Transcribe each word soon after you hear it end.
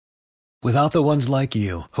Without the ones like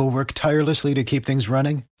you, who work tirelessly to keep things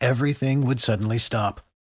running, everything would suddenly stop.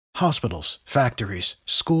 Hospitals, factories,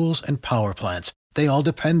 schools, and power plants, they all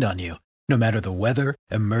depend on you. No matter the weather,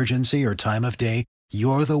 emergency, or time of day,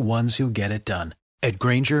 you're the ones who get it done. At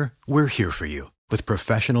Grainger, we're here for you with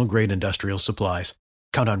professional-grade industrial supplies.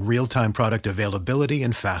 Count on real-time product availability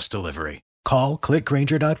and fast delivery. Call,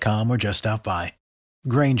 clickgrainger.com, or just stop by.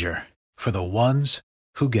 Grainger, for the ones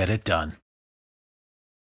who get it done.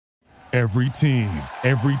 Every team,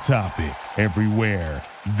 every topic, everywhere.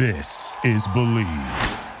 This is Believe.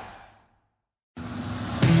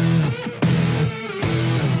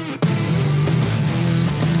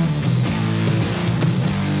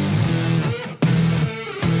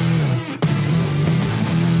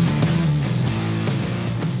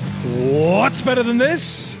 What's better than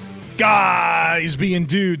this? Guys being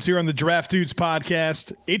dudes here on the Draft Dudes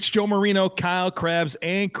podcast. It's Joe Marino, Kyle Krabs,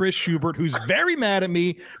 and Chris Schubert, who's very mad at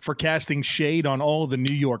me for casting shade on all of the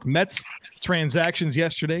New York Mets transactions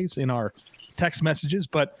yesterday's in our text messages.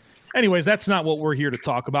 But anyways, that's not what we're here to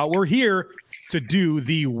talk about. We're here to do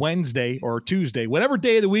the Wednesday or Tuesday, whatever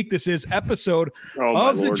day of the week this is, episode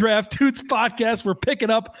of the Draft Dudes podcast. We're picking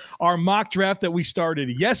up our mock draft that we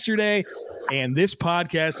started yesterday. And this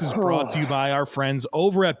podcast is brought to you by our friends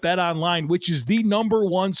over at BetOnline, which is the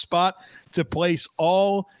 #1 spot to place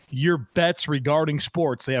all your bets regarding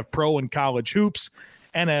sports. They have pro and college hoops,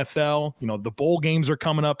 NFL, the bowl games are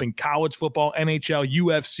coming up in college football, NHL,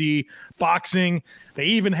 UFC, boxing. They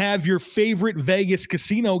even have your favorite Vegas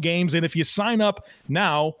casino games. And if you sign up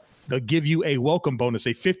now, they'll give you a welcome bonus,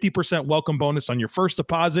 a 50% welcome bonus on your first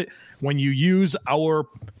deposit when you use our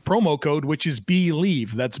promo code, which is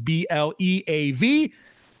BLEAV. That's BLEAV.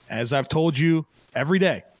 As I've told you every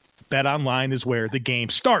day, BetOnline is where the game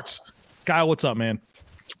starts. Kyle, what's up, man?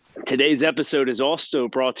 Today's episode is also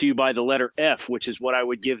brought to you by the letter F, which is what I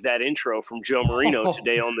would give that intro from Joe Marino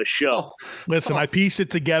today on the show. Listen, I pieced it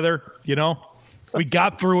together. We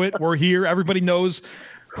got through it. We're here. Everybody knows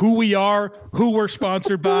who we are, who we're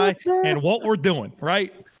sponsored by, and what we're doing,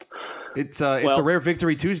 right? It's a rare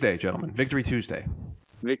Victory Tuesday, gentlemen. Victory Tuesday.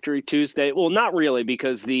 Victory Tuesday. Well, not really,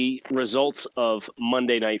 because the results of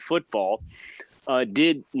Monday Night Football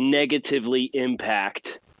did negatively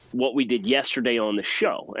impact what we did yesterday on the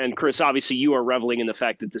show. And Chris, obviously you are reveling in the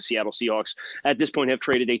fact that the Seattle Seahawks at this point have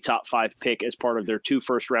traded a top 5 pick as part of their 2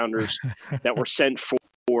 first-rounders that were sent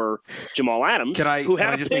for Jamal Adams, who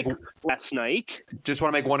had a pick last night. Just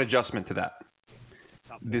want to make one adjustment to that.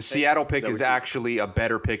 The Seattle pick is actually a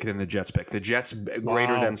better pick than the Jets pick. The Jets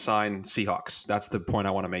greater than sign Seahawks. That's the point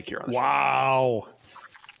I want to make here on the show.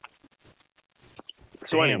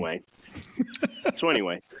 So anyway,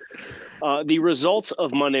 the results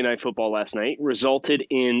of Monday Night Football last night resulted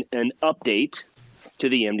in an update to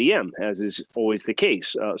the MDM, as is always the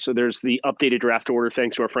case. So there's the updated draft order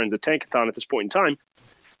thanks to our friends at Tankathon at this point in time.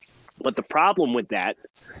 But the problem with that,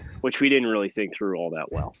 which we didn't really think through all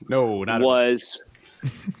that well, was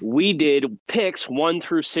we did picks 1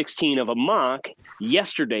 through 16 of a mock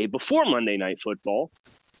yesterday before Monday Night Football,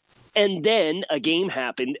 and then a game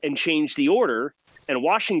happened and changed the order, and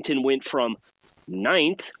Washington went from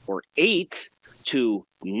 9th or 8th to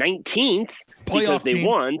 19th because they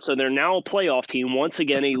won. So they're now a playoff team. Once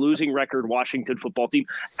again, a losing record Washington football team.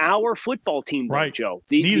 Our football team, right, Joe.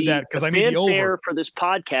 Needed that because I need the over. For this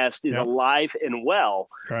podcast is alive and well.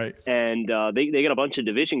 Right. And they got a bunch of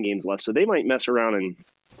division games left, so they might mess around and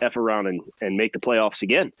F around and make the playoffs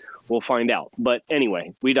again. We'll find out. But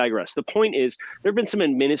anyway, we digress. The point is there have been some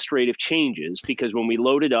administrative changes because when we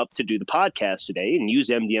loaded up to do the podcast today and use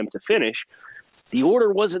MDM to finish, the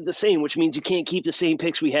order wasn't the same, which means you can't keep the same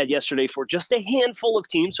picks we had yesterday for just a handful of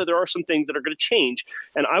teams. So there are some things that are going to change.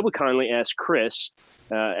 And I would kindly ask Chris,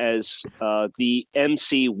 as the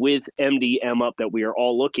MC with MDM up that we are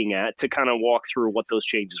all looking at, to kind of walk through what those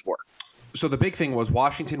changes were. So the big thing was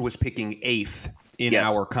Washington was picking 8th in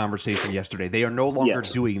our conversation yesterday. They are no longer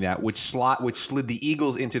doing that, which slid the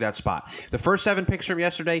Eagles into that spot. The first 7 picks from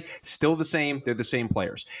yesterday, still the same. They're the same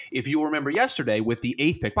players. If you remember yesterday with the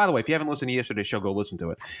 8th pick, by the way, if you haven't listened to yesterday's show, go listen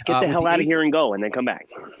to it. Get the hell out of here and go, and then come back.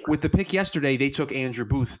 With the pick yesterday, they took Andrew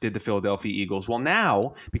Booth, did the Philadelphia Eagles. Well,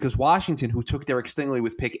 now, because Washington, who took Derek Stingley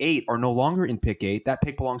with pick 8, are no longer in pick 8, that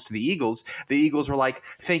pick belongs to the Eagles. The Eagles were like,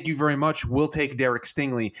 thank you very much. We'll take Derek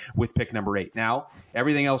Stingley with pick number 8. Now,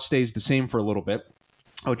 everything else stays the same for a little bit.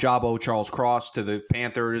 Ojabo, Charles Cross to the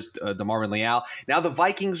Panthers, DeMarvin Leal. Now the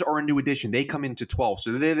Vikings are a new addition. They come into 12.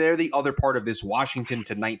 So they're the other part of this Washington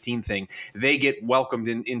to 19 thing. They get welcomed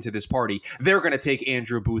into this party. They're going to take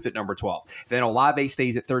Andrew Booth at number 12. Then Olave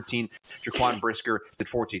stays at 13. Jaquan Brisker is at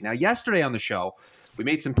 14. Now yesterday on the show, we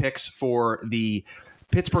made some picks for the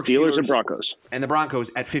Pittsburgh Steelers and Broncos. And the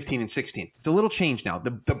Broncos at 15 and 16. It's a little change now.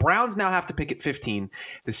 The Browns now have to pick at 15.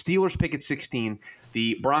 The Steelers pick at 16.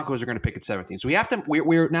 The Broncos are going to pick at 17. So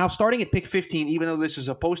we're now starting at pick 15, even though this is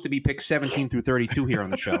supposed to be pick 17 through 32 here on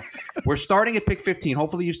the show. We're starting at pick 15.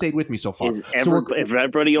 Hopefully you stayed with me so far. Is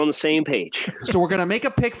everybody on the same page? So we're going to make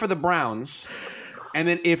a pick for the Browns. And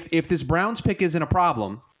then if this Browns pick isn't a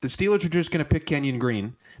problem, the Steelers are just going to pick Kenyon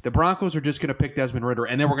Green. The Broncos are just going to pick Desmond Ridder,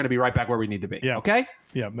 and then we're going to be right back where we need to be. Yeah. Okay?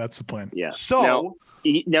 Yeah, that's the plan. Yeah. So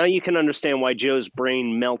now you can understand why Joe's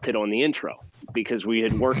brain melted on the intro, because we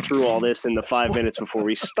had worked through all this in the 5 minutes before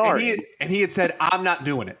we started. And he had said, I'm not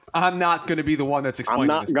doing it. I'm not going to be the one that's explaining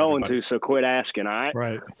I'm not going to, so quit asking, all right?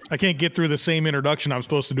 Right. I can't get through the same introduction I'm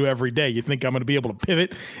supposed to do every day. You think I'm going to be able to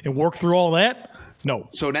pivot and work through all that? No.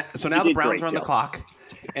 So now the Browns are on the clock,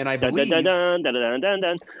 and I believe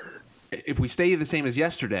if we stay the same as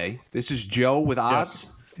yesterday, this is Joe with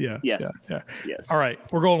odds. Yeah. Yes. Yeah. Yes. All right.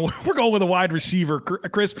 We're going with a wide receiver.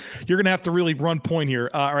 Chris, you're going to have to really run point here.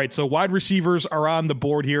 All right. So wide receivers are on the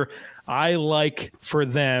board here. I like for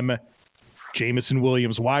them Jameson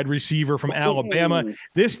Williams, wide receiver from Alabama.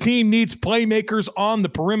 This team needs playmakers on the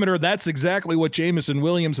perimeter. That's exactly what Jameson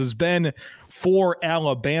Williams has been for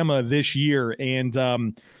Alabama this year. And,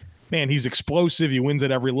 man, he's explosive. He wins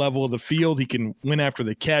at every level of the field. He can win after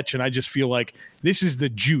the catch. And I just feel like this is the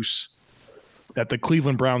juice that the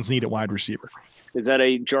Cleveland Browns need at wide receiver. Is that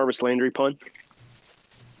a Jarvis Landry pun?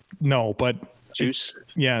 No, but Juice?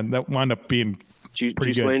 That wound up being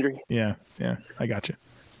pretty good. Landry? Yeah, I got you.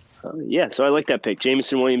 So I like that pick.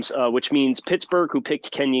 Jameson Williams, which means Pittsburgh, who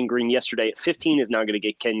picked Kenyon Green yesterday at 15, is now going to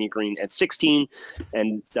get Kenyon Green at 16.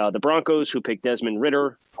 And the Broncos, who picked Desmond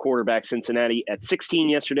Ridder, quarterback Cincinnati, at 16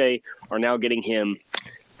 yesterday, are now getting him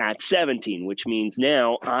at 17, which means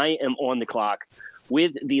now I am on the clock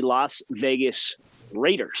with the Las Vegas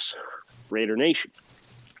Raiders, Raider Nation.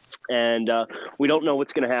 And we don't know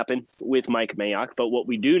what's going to happen with Mike Mayock, but what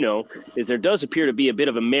we do know is there does appear to be a bit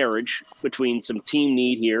of a marriage between some team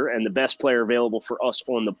need here and the best player available for us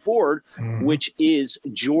on the board, which is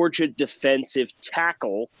Georgia defensive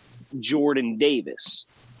tackle Jordan Davis.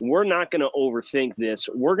 We're not going to overthink this.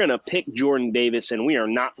 We're going to pick Jordan Davis, and we are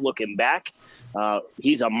not looking back.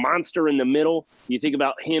 He's a monster in the middle. You think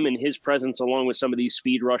about him and his presence along with some of these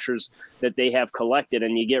speed rushers that they have collected,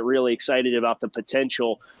 and you get really excited about the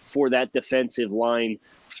potential for that defensive line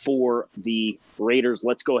for the Raiders.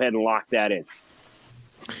 Let's go ahead and lock that in.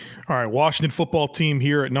 All right, Washington football team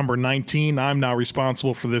here at number 19. I'm now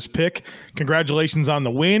responsible for this pick. Congratulations on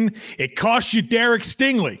the win. It cost you Derek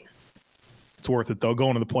Stingley. It's worth it, though.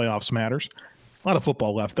 Going to the playoffs matters. A lot of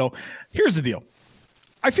football left, though. Here's the deal.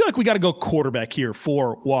 I feel like we got to go quarterback here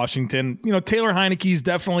for Washington. You know, Taylor Heinicke is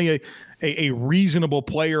definitely a reasonable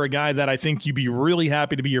player, a guy that I think you'd be really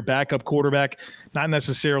happy to be your backup quarterback, not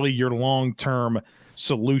necessarily your long-term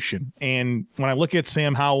solution. And when I look at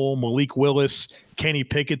Sam Howell, Malik Willis, Kenny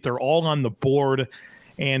Pickett, they're all on the board.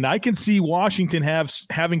 And I can see Washington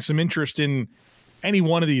having some interest in any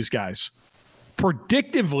one of these guys.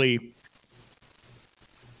 Predictively,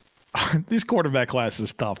 this quarterback class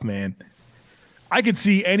is tough, man. I could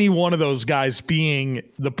see any one of those guys being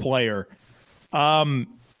the player. Which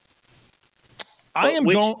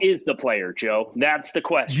is the player, Joe? That's the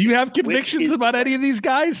question. Do you have convictions about any of these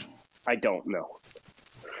guys? I don't know.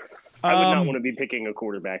 I would not want to be picking a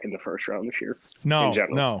quarterback in the first round this year. No,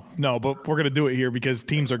 but we're going to do it here because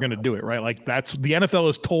teams are going to do it, right? Like that's the NFL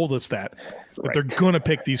has told us that they're going to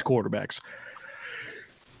pick these quarterbacks.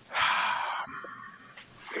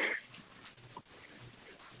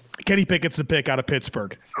 Kenny Pickett's the pick out of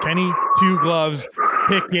Pittsburgh. Kenny, 2 gloves,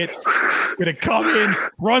 Pickett, going to come in,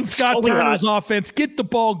 run Scott Turner's offense, get the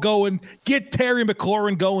ball going, get Terry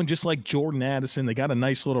McLaurin going, just like Jordan Addison. They got a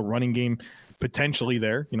nice little running game potentially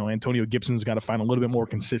there. You know, Antonio Gibson's got to find a little bit more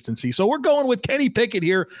consistency. So we're going with Kenny Pickett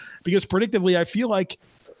here because predictably I feel like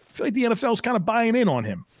the NFL is kind of buying in on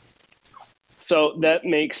him. So that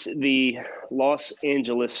makes the Los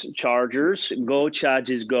Angeles Chargers, go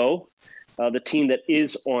Chargers go, the team that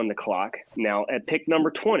is on the clock now at pick number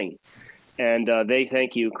 20. And they,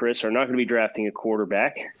 thank you, Chris, are not going to be drafting a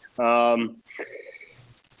quarterback.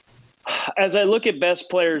 As I look at best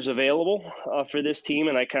players available for this team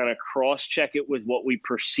and I kind of cross-check it with what we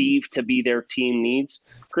perceive to be their team needs,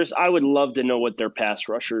 Chris, I would love to know what the pass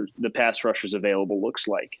rushers available looks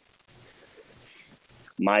like.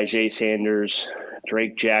 Myjai Sanders,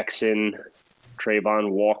 Drake Jackson, Trayvon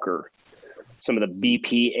Walker, some of the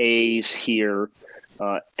BPAs here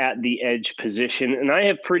at the edge position. And I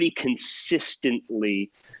have pretty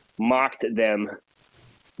consistently mocked them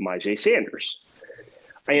Myjai Sanders.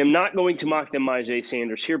 I am not going to mock them Myjai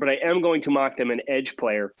Sanders here, but I am going to mock them an edge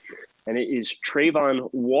player, and it is Travon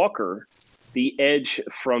Walker, the edge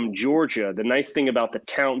from Georgia. The nice thing about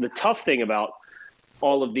the tough thing about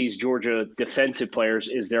all of these Georgia defensive players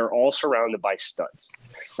is they're all surrounded by studs,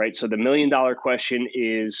 right? So the $1 million question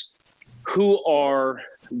is, who are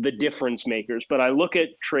the difference makers? But I look at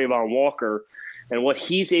Travon Walker and what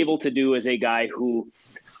he's able to do as a guy who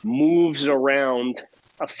moves around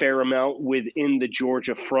a fair amount within the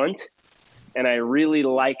Georgia front. And I really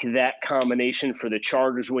like that combination for the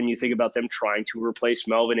Chargers when you think about them trying to replace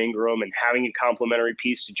Melvin Ingram and having a complementary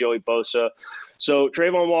piece to Joey Bosa. So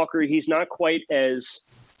Travon Walker, he's not quite as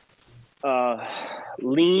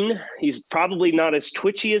lean. He's probably not as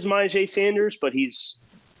twitchy as Myjai Sanders, but he's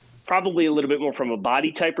probably a little bit more from a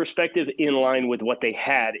body type perspective in line with what they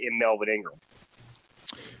had in Melvin Ingram.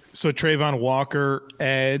 So Travon Walker,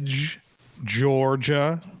 edge,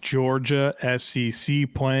 Georgia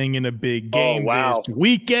SEC playing in a big game this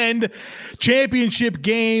weekend. Championship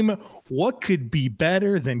game. What could be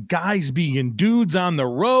better than guys being dudes on the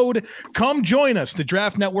road? Come join us, the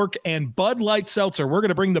Draft Network and Bud Light Seltzer. We're going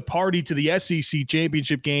to bring the party to the SEC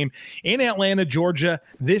Championship game in Atlanta, Georgia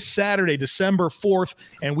this Saturday, December 4th,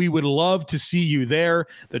 and we would love to see you there.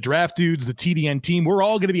 The Draft Dudes, the TDN team, we're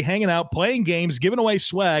all going to be hanging out, playing games, giving away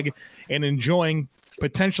swag, and enjoying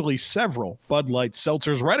potentially several Bud Light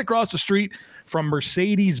Seltzers right across the street from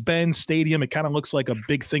Mercedes-Benz Stadium. It kind of looks like a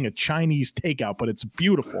big thing of Chinese takeout, but it's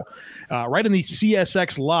beautiful. Right in the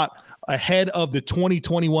CSX lot ahead of the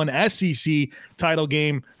 2021 SEC title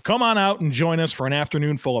game. Come on out and join us for an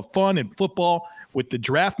afternoon full of fun and football with the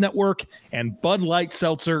Draft Network and Bud Light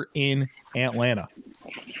Seltzer in Atlanta.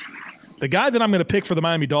 The guy that I'm going to pick for the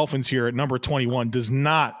Miami Dolphins here at number 21 does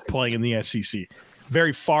not play in the SEC.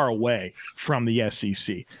 Very far away from the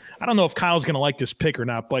SEC. I don't know if Kyle's going to like this pick or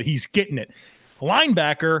not, but he's getting it.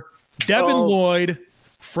 Linebacker, Devin Lloyd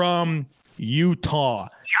from Utah.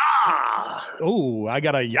 Oh, I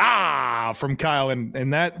got a from Kyle,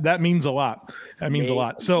 and that means a lot. That means a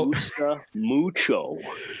lot. So mucho.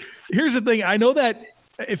 Here's the thing. I know that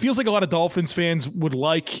it feels like a lot of Dolphins fans would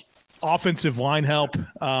like offensive line help,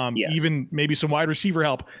 even maybe some wide receiver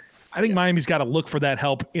help. I think Miami's got to look for that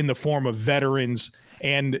help in the form of veterans.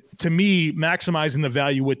 And to me, maximizing the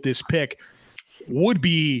value with this pick would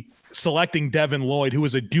be selecting Devin Lloyd, who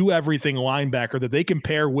is a do-everything linebacker that they can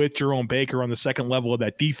pair with Jerome Baker on the second level of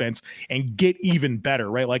that defense and get even better,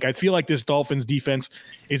 right? Like, I feel like this Dolphins defense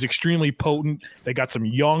is extremely potent. They got some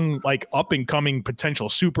young, like, up-and-coming potential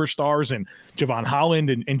superstars and Javon Holland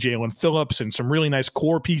and Jalen Phillips and some really nice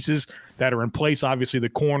core pieces that are in place, obviously the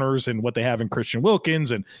corners and what they have in Christian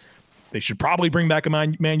Wilkins, and they should probably bring back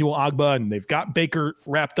Emmanuel Ogbah, and they've got Baker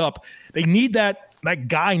wrapped up. They need that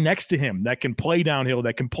guy next to him that can play downhill,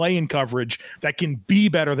 that can play in coverage, that can be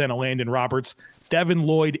better than a Landon Roberts. Devin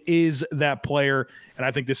Lloyd is that player, and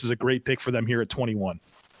I think this is a great pick for them here at 21.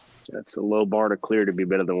 That's a low bar to clear to be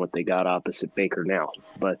better than what they got opposite Baker now.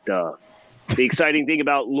 But the exciting thing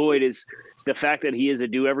about Lloyd is the fact that he is a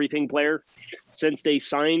do-everything player. Since they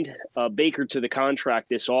signed Baker to the contract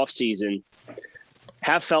this offseason,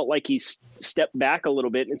 have felt like he's stepped back a little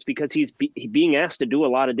bit. It's because he's being asked to do a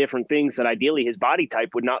lot of different things that ideally his body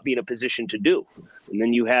type would not be in a position to do. And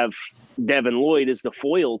then you have Devin Lloyd as the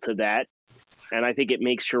foil to that. And I think it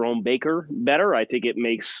makes Jerome Baker better. I think it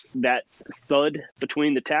makes that thud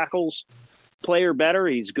between the tackles player better.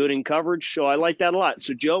 He's good in coverage. So I like that a lot.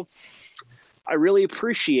 So, Joe, I really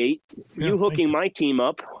appreciate you hooking my team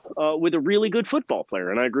up with a really good football player.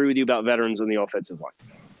 And I agree with you about veterans on the offensive line.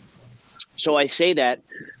 So I say that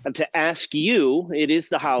to ask you, it is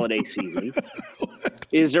the holiday season.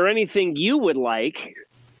 Is there anything you would like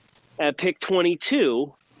at pick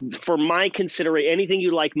 22 for my consideration, anything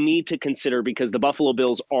you'd like me to consider, because the Buffalo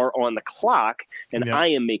Bills are on the clock and I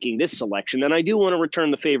am making this selection, and I do want to return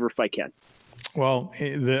the favor if I can. Well,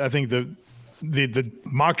 I think the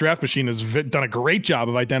mock draft machine has done a great job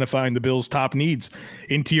of identifying the Bills' top needs: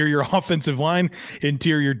 interior offensive line,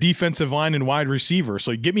 interior defensive line, and wide receiver.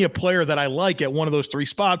 So give me a player that I like at one of those three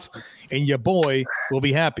spots, and your boy will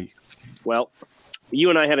be happy. Well,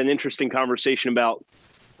 you and I had an interesting conversation about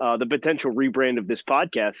the potential rebrand of this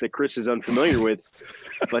podcast that Chris is unfamiliar with,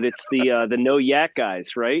 but it's the No Yak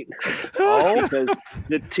guys, right? Because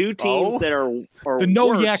the two teams that are the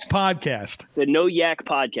No Yak podcast. The No Yak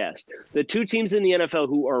podcast. The two teams in the NFL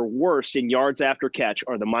who are worst in yards after catch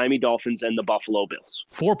are the Miami Dolphins and the Buffalo Bills.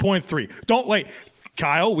 4.3. Don't wait.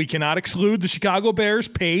 Kyle, we cannot exclude the Chicago Bears.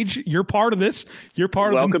 Paige, you're part of this. You're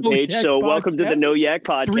part of the No Paige. Yak so podcast. Welcome to the No Yak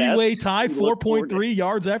podcast. Three-way tie, 4.3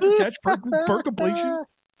 yards after catch per completion.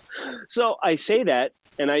 So I say that,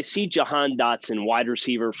 and I see Jahan Dotson, wide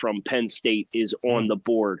receiver from Penn State, is on the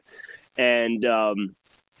board. And,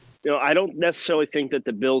 I don't necessarily think that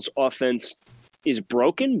the Bills' offense is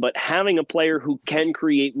broken, but having a player who can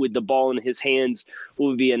create with the ball in his hands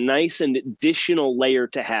will be a nice and additional layer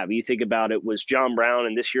to have. You think about it, was John Brown,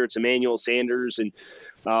 and this year it's Emmanuel Sanders, and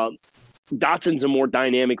Dotson's a more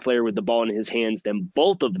dynamic player with the ball in his hands than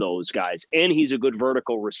both of those guys, and he's a good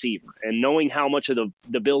vertical receiver. And knowing how much of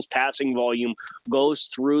the Bills' passing volume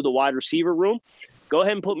goes through the wide receiver room, go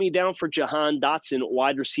ahead and put me down for Jahan Dotson,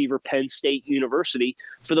 wide receiver, Penn State University,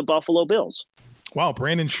 for the Buffalo Bills. Wow,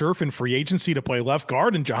 Brandon Scherf in free agency to play left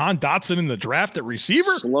guard and Jahan Dotson in the draft at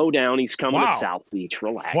receiver? Slow down. He's coming to South Beach.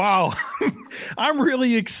 Relax. Wow. I'm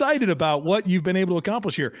really excited about what you've been able to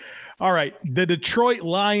accomplish here. All right, the Detroit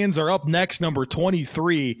Lions are up next, number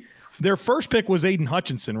 23. Their first pick was Aiden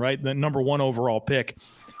Hutchinson, right? The number 1 overall pick.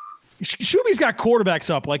 Shuby's got quarterbacks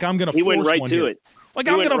up. Like, I'm going to force one. He went right to it. Like,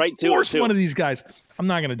 I'm going to force one of these guys. I'm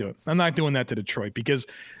not going to do it. I'm not doing that to Detroit because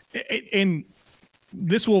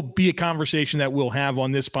this will be a conversation that we'll have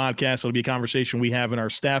on this podcast. It'll be a conversation we have in our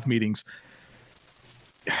staff meetings.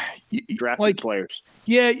 Drafted players.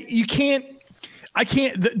 Yeah, you can't. I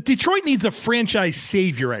can't. Detroit needs a franchise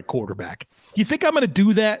savior at quarterback. You think I'm going to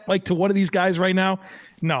do that to one of these guys right now?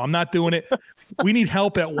 No, I'm not doing it. We need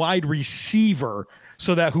help at wide receiver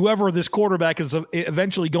so that whoever this quarterback is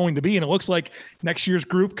eventually going to be, and it looks like next year's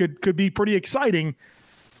group could be pretty exciting.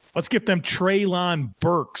 Let's get them Treylon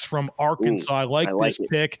Burks from Arkansas. I like this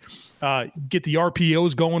pick. Get the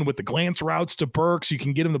RPOs going with the glance routes to Burks. You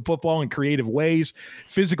can get him the football in creative ways.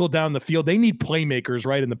 Physical down the field. They need playmakers,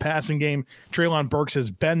 right, in the passing game. Treylon Burks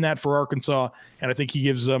has been that for Arkansas, and I think he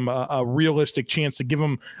gives them a realistic chance to give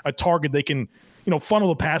them a target they can, funnel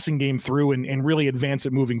the passing game through and really advance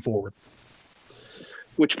it moving forward.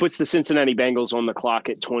 Which puts the Cincinnati Bengals on the clock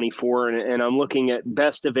at 24, and I'm looking at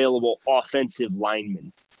best available offensive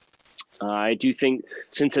linemen. I do think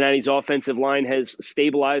Cincinnati's offensive line has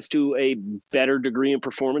stabilized to a better degree and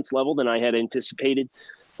performance level than I had anticipated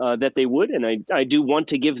that they would, and I do want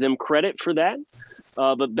to give them credit for that.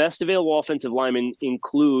 But best available offensive linemen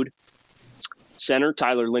include center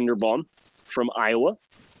Tyler Linderbaum from Iowa,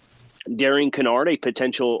 Darian Kennard, a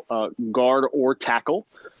potential guard or tackle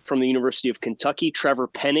from the University of Kentucky, Trevor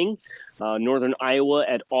Penning, Northern Iowa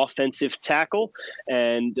at offensive tackle,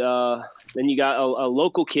 and then you got a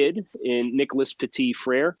local kid in Nicholas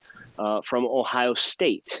Petit-Frere from Ohio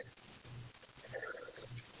State.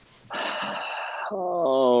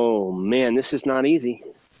 Oh, man, this is not easy.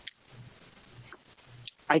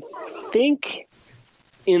 I think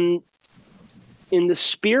in the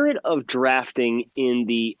spirit of drafting in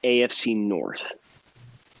the AFC North,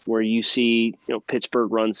 where you see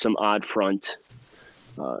Pittsburgh runs some odd front,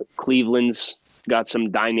 Cleveland's got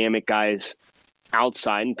some dynamic guys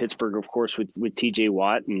outside, and Pittsburgh, of course, with TJ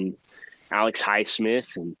Watt and Alex Highsmith.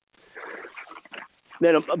 And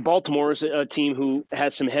then Baltimore is a team who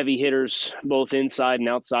has some heavy hitters both inside and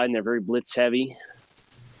outside, and they're very blitz heavy.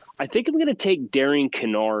 I think I'm going to take Darian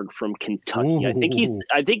Kennard from Kentucky. Ooh. I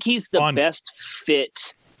think he's the best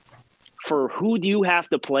fit for who do you have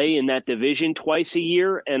to play in that division twice a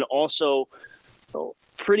year, and also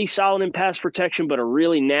pretty solid in pass protection, but a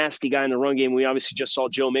really nasty guy in the run game. We obviously just saw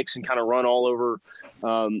Joe Mixon kind of run all over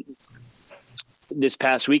this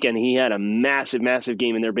past weekend. He had a massive, massive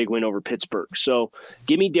game in their big win over Pittsburgh. So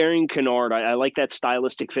give me Darian Kennard. I like that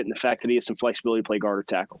stylistic fit and the fact that he has some flexibility to play guard or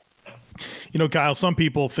tackle. Kyle, some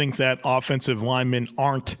people think that offensive linemen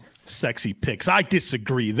aren't sexy picks. I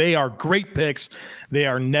disagree. They are great picks. They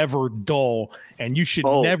are never dull, and you should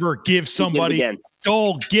never give somebody a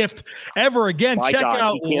dull gift ever again. Check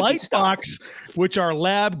out Lightbox, which are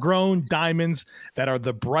lab-grown diamonds that are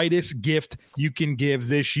the brightest gift you can give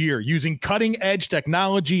this year. Using cutting-edge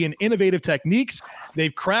technology and innovative techniques,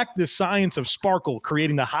 they've cracked the science of sparkle,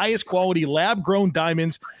 creating the highest quality lab-grown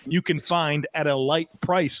diamonds you can find at a light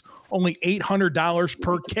price, only $800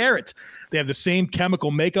 per carat. They have the same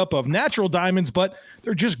chemical makeup of natural diamonds, but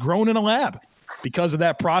they're just grown in a lab. Because of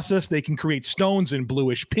that process, they can create stones in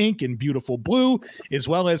bluish pink and beautiful blue, as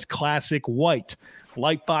well as classic white.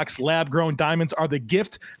 Lightbox lab-grown diamonds are the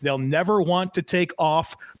gift they'll never want to take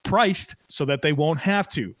off, priced so that they won't have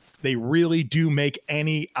to. They really do make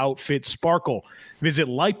any outfit sparkle. Visit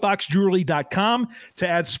lightboxjewelry.com to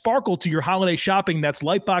add sparkle to your holiday shopping. That's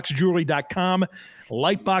lightboxjewelry.com.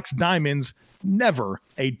 Lightbox diamonds, never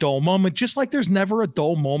a dull moment, just like there's never a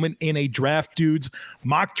dull moment in a Draft Dudes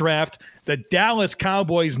mock draft. The Dallas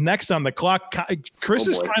Cowboys next on the clock. Chris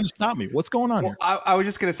is trying to stop me. What's going on here? I was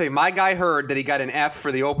just going to say, my guy heard that he got an F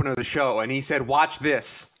for the opener of the show, and he said, watch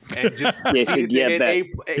this. And just I'm going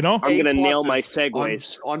to nail my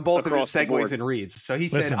segues on both of his segues and reads. So he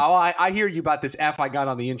said, I hear you about this F I got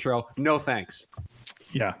on the intro. No thanks.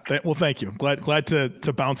 Yeah. Well, thank you. Glad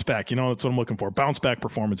to bounce back. That's what I'm looking for. Bounce back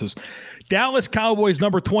performances. Dallas Cowboys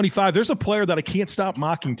number 25. There's a player that I can't stop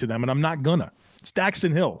mocking to them, and I'm not gonna. It's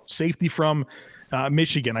Daxton Hill, safety from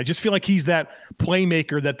Michigan. I just feel like he's that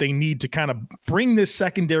playmaker that they need to kind of bring this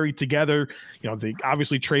secondary together.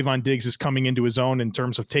 Obviously Trayvon Diggs is coming into his own in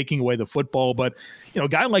terms of taking away the football, but a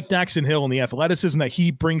guy like Daxton Hill and the athleticism that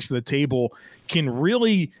he brings to the table can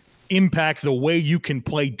really impact the way you can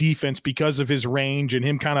play defense because of his range and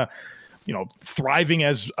him kind of, thriving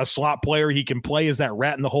as a slot player. He can play as that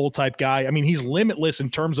rat in the hole type guy. I mean, he's limitless in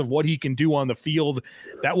terms of what he can do on the field.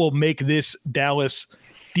 That will make this Dallas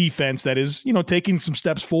defense that is, taking some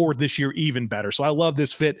steps forward this year even better. So I love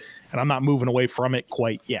this fit, and I'm not moving away from it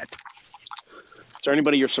quite yet. Is there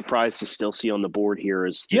anybody you're surprised to still see on the board here?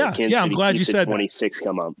 I'm glad you said 26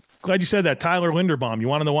 come up. Glad you said that. Tyler Linderbaum. You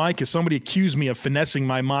want to know why? Because somebody accused me of finessing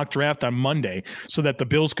my mock draft on Monday so that the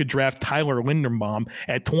Bills could draft Tyler Linderbaum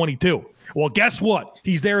at 22. Well, guess what?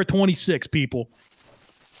 He's there at 26, people.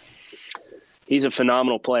 He's a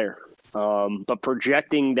phenomenal player. But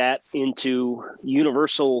projecting that into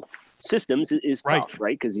universal systems is tough,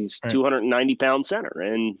 right? Because he's 290-pound center.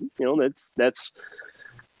 And, that's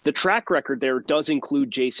the track record there does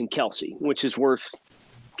include Jason Kelce, which is worth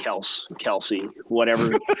Kelsey,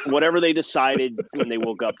 whatever they decided when they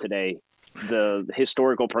woke up today, the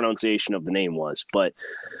historical pronunciation of the name was. But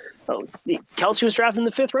Kelce was drafted in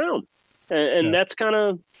the 5th round. And that's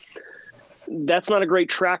not a great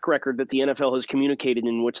track record that the NFL has communicated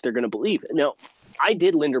in which they're going to believe. Now, I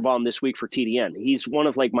did Linderbaum this week for TDN. He's one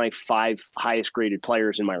of my 5 highest graded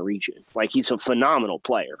players in my region. He's a phenomenal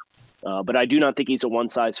player. But I do not think he's a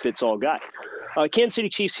one-size-fits-all guy. Kansas City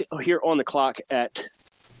Chiefs here on the clock at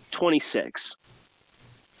 26.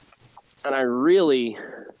 And I really,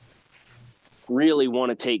 really want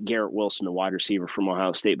to take Garrett Wilson, the wide receiver from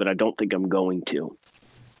Ohio State, but I don't think I'm going to.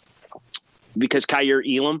 Because Kaiir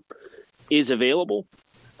Elam is available.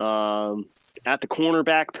 At the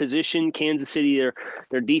cornerback position, Kansas City,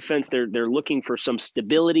 their defense, they're looking for some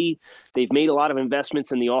stability. They've made a lot of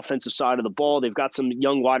investments in the offensive side of the ball. They've got some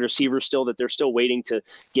young wide receivers still that they're still waiting to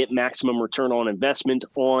get maximum return on investment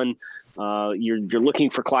on. You're looking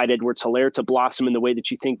for Clyde Edwards-Helaire to blossom in the way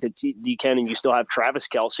that you think that you can, and you still have Travis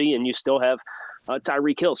Kelce, and you still have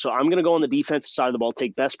Tyreek Hill. So I'm going to go on the defensive side of the ball,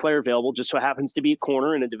 take best player available, just so happens to be a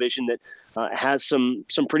corner in a division that has some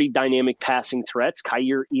pretty dynamic passing threats.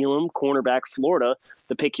 Kaiir Elam, cornerback, Florida,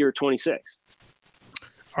 the pick here at 26.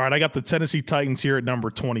 All right, I got the Tennessee Titans here at number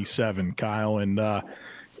 27, Kyle. And,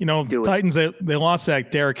 Titans, they lost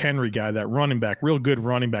that Derrick Henry guy, that running back, real good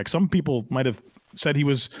running back. Some people might have said he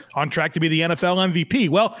was on track to be the NFL MVP.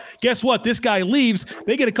 Well, guess what? This guy leaves.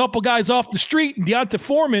 They get a couple guys off the street, D'Onta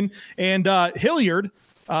Foreman and Hilliard.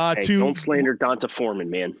 Don't slander D'Onta Foreman,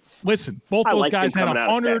 man. Listen, both those guys had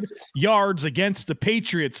 100 yards against the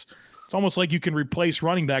Patriots. It's almost like you can replace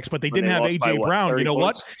running backs, but they didn't have A.J. Brown. You know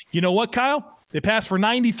what? You know what, Kyle? They passed for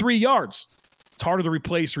 93 yards. It's harder to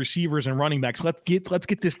replace receivers and running backs. Let's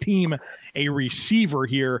get this team a receiver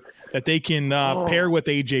here that they can pair with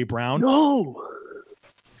A.J. Brown. No.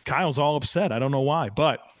 Kyle's all upset. I don't know why,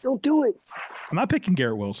 but don't do it. I'm not picking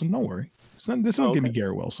Garrett Wilson. Don't worry. This isn't going to be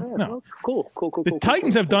Garrett Wilson. Yeah, no. Cool. The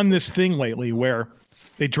Titans have done this thing lately where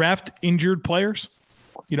they draft injured players.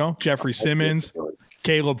 Jeffrey Simmons,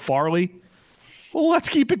 Caleb Farley. Well, let's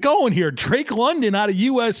keep it going here. Drake London out of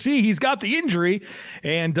USC. He's got the injury,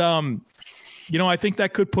 and I think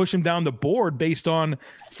that could push him down the board based on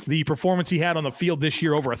the performance he had on the field this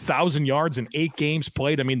year, over 1,000 yards in 8 games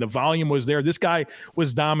played. I mean, the volume was there. This guy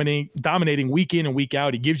was dominating week in and week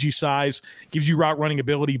out. He gives you size, gives you route running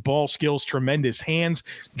ability, ball skills, tremendous hands.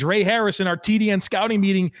 Dre Harris in our TDN scouting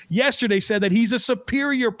meeting yesterday said that he's a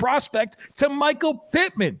superior prospect to Michael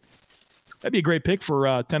Pittman. That'd be a great pick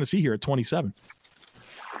for Tennessee here at 27.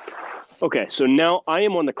 Okay, so now I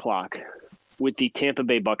am on the clock with the Tampa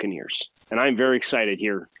Bay Buccaneers, and I'm very excited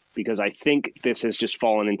here because I think this has just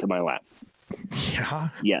fallen into my lap. Yeah.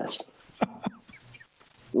 Yes.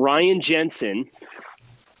 Ryan Jensen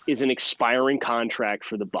is an expiring contract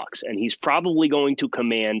for the Bucs, and he's probably going to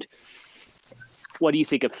command, what do you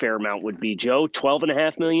think a fair amount would be, Joe?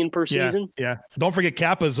 $12.5 million per season? Yeah. Don't forget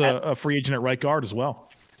Kappa's a free agent at right guard as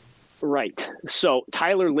well. Right. So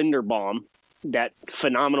Tyler Linderbaum that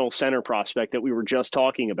phenomenal center prospect that we were just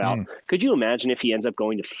talking about. Could you imagine if he ends up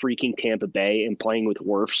going to freaking Tampa Bay and playing with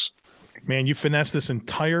Wirfs? Man, you finessed this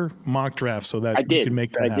entire mock draft so that you can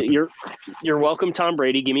make that happen. You're welcome, Tom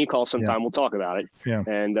Brady. Give me a call sometime. Yeah. We'll talk about it. Yeah.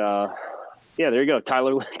 And there you go.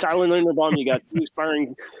 Tyler Linderbaum, you got 2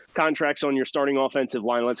 expiring contracts on your starting offensive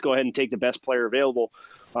line. Let's go ahead and take the best player available,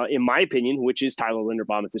 in my opinion, which is Tyler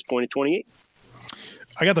Linderbaum at this point at 28.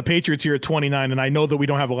 I got the Patriots here at 29, and I know that we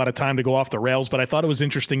don't have a lot of time to go off the rails, but I thought it was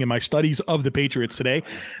interesting in my studies of the Patriots today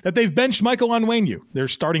that they've benched Michael Onwenu. They're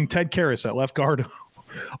starting Ted Karras at left guard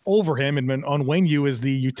over him, and Onwenu is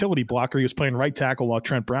the utility blocker. He was playing right tackle while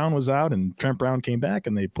Trent Brown was out, and Trent Brown came back,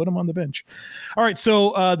 and they put him on the bench. All right,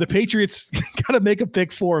 so the Patriots got to make a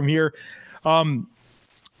pick for him here.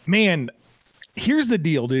 Man, here's the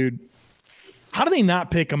deal, dude. How do they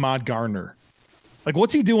not pick Ahmad Gardner? Like,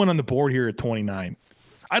 what's he doing on the board here at 29?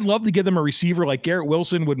 I'd love to give them a receiver like Garrett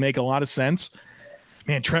Wilson would make a lot of sense.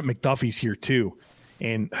 Man, Trent McDuffie's here too.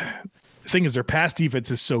 And the thing is, their pass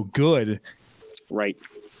defense is so good. Right.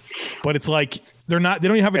 But it's like they don't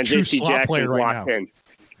even have a true slot Jackson's player right now.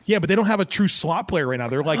 Yeah, but they don't have a true slot player right now.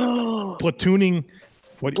 They're like platooning.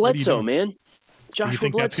 Bledsoe, man. Joshua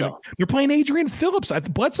Bledsoe. You're playing Adrian Phillips.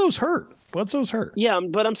 Bledsoe's hurt. Yeah,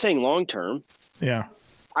 but I'm saying long term. Yeah.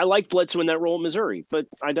 I like Bledsoe in that role in Missouri, but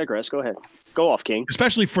I digress. Go ahead. Go off, King.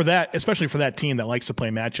 Especially for that team that likes to play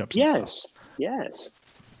matchups. Yes.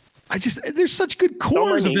 There's such good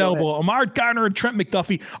corners available. Ahmad Gardner and Trent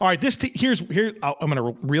McDuffie. All right, I'm going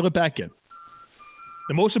to reel it back in.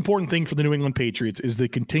 The most important thing for the New England Patriots is the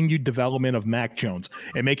continued development of Mac Jones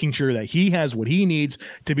and making sure that he has what he needs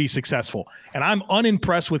to be successful. And I'm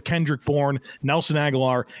unimpressed with Kendrick Bourne, Nelson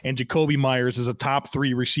Aguilar, and Jacoby Myers as a top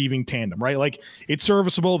 3 receiving tandem, right? Like, it's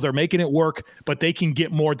serviceable. They're making it work, but they can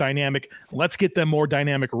get more dynamic. Let's get them more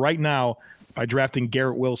dynamic right now by drafting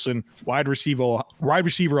Garrett Wilson, wide receiver,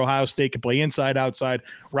 Ohio State, can play inside, outside,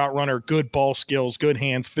 route runner, good ball skills, good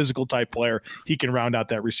hands, physical type player. He can round out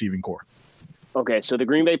that receiving core. Okay, so the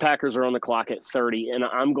Green Bay Packers are on the clock at 30, and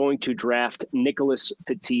I'm going to draft Nicholas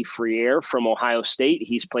Petit-Frere from Ohio State.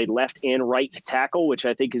 He's played left and right tackle, which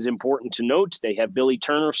I think is important to note. They have Billy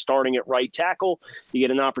Turner starting at right tackle. You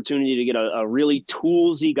get an opportunity to get a really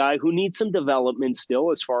toolsy guy who needs some development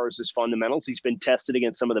still as far as his fundamentals. He's been tested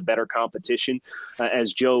against some of the better competition,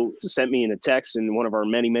 as Joe sent me in a text in one of our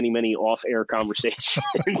many, many, many off-air conversations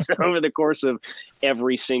over the course of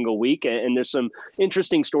every single week. And there's some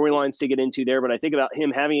interesting storylines to get into there. But I think about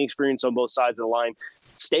him having experience on both sides of the line,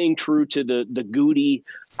 staying true to the Goody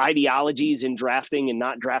ideologies in drafting and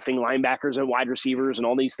not drafting linebackers and wide receivers and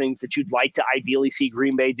all these things that you'd like to ideally see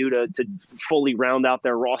Green Bay do to fully round out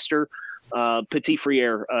their roster.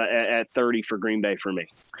 Petit-Frere at 30 for Green Bay for me.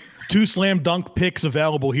 2 slam dunk picks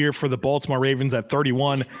available here for the Baltimore Ravens at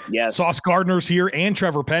 31. Yes. Sauce Gardner's here and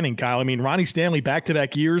Trevor Penning, Kyle. I mean, Ronnie Stanley,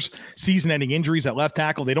 back-to-back years, season-ending injuries at left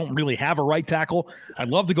tackle. They don't really have a right tackle. I'd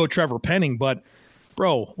love to go Trevor Penning, but,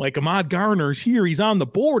 bro, like Ahmad Gardner's here. He's on the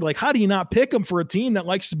board. Like, how do you not pick him for a team that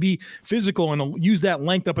likes to be physical and use that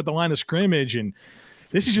length up at the line of scrimmage? And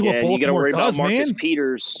this is what Baltimore does, man. Marcus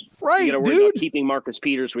Peters. Right, you got to worry about keeping Marcus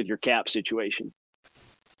Peters with your cap situation.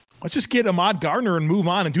 Let's just get Ahmad Gardner and move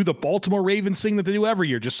on and do the Baltimore Ravens thing that they do every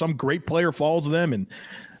year. Just some great player falls to them, and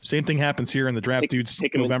same thing happens here in the Draft Dudes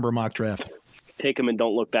November mock draft. Take them and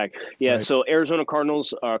don't look back. Yeah, right. So Arizona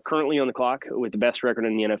Cardinals are currently on the clock with the best record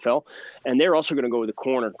in the NFL, and they're also going to go with the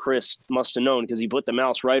corner. Chris must have known because he put the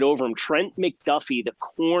mouse right over him. Trent McDuffie, the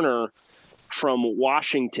corner from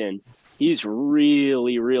Washington. He's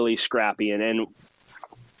really, really scrappy, and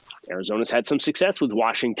Arizona's had some success with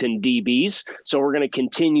Washington DBs, so we're going to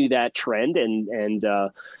continue that trend. And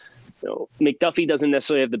McDuffie doesn't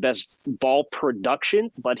necessarily have the best ball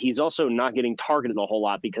production, but he's also not getting targeted a whole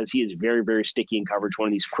lot because he is very, very sticky in coverage. One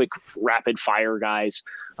of these quick, rapid-fire guys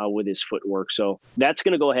with his footwork. So that's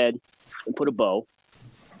going to go ahead and put a bow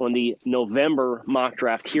on the November mock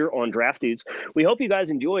draft here on Draft Dudes. We hope you guys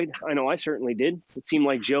enjoyed. I know I certainly did. It seemed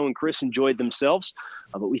like Joe and Chris enjoyed themselves,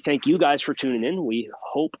 but we thank you guys for tuning in. We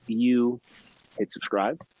hope you hit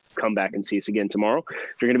subscribe. Come back and see us again tomorrow.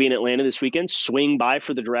 If you're going to be in Atlanta this weekend, swing by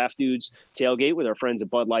for the Draft Dudes tailgate with our friends at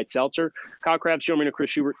Bud Light Seltzer. Kyle Krabs, Joe Marino, Chris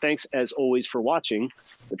Schubert, thanks as always for watching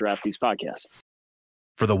the Draft Dudes podcast.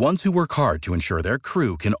 For the ones who work hard to ensure their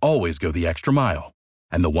crew can always go the extra mile,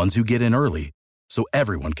 and the ones who get in early so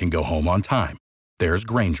everyone can go home on time, there's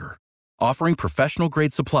Grainger, offering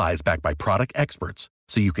professional-grade supplies backed by product experts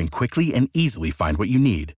so you can quickly and easily find what you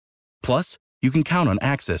need. Plus, you can count on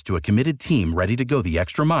access to a committed team ready to go the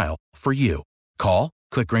extra mile for you. Call,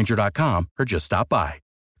 click Grainger.com, or just stop by.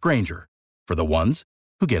 Grainger, for the ones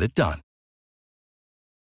who get it done.